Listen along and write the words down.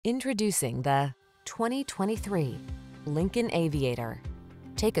Introducing the 2023 Lincoln Aviator.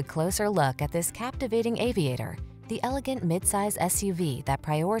 Take a closer look at this captivating Aviator, the elegant midsize SUV that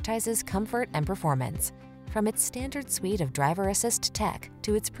prioritizes comfort and performance. From its standard suite of driver assist tech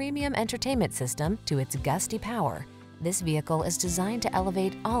to its premium entertainment system to its gusty power, this vehicle is designed to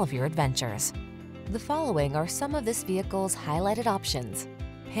elevate all of your adventures. The following are some of this vehicle's highlighted options: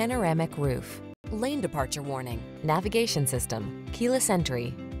 panoramic roof, lane departure warning, navigation system, keyless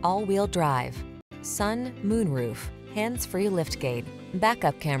entry, all-wheel drive, sun, moonroof, hands-free liftgate,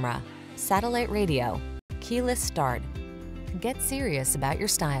 backup camera, satellite radio, keyless start. Get serious about your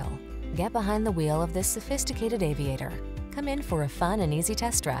style. Get behind the wheel of this sophisticated Aviator. Come in for a fun and easy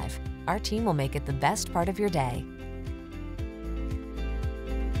test drive. Our team will make it the best part of your day.